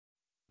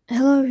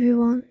Hello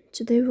everyone,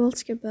 today we'll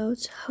talk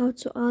about how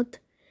to add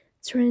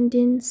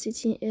trending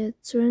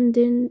stickers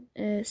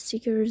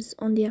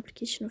on the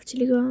application of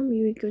Telegram.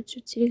 You will go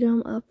to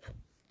Telegram app.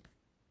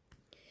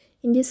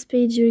 In this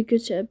page you will go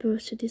to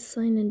About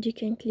Design and you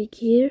can click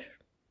here.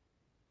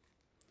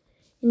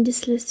 In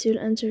this list you'll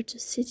enter to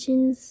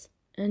settings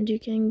and you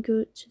can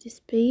go to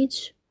this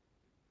page.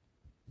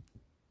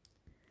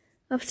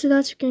 After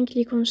that you can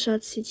click on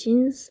chat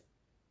settings.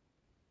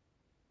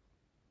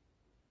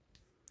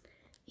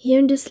 Here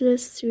in this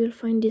list you will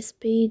find this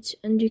page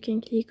and you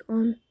can click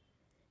on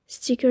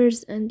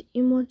stickers and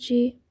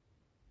emoji.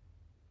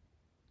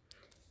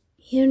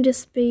 Here in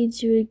this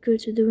page you will go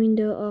to the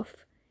window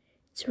of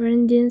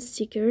trending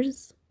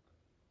stickers,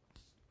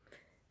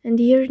 and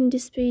here in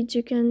this page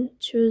you can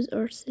choose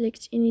or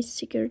select any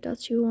sticker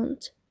that you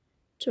want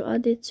to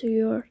add it to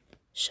your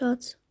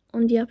shot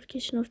on the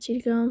application of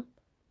Telegram.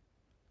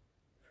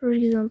 For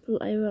example,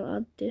 I will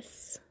add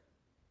this.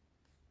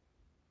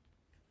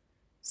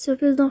 So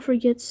please don't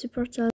forget to support us.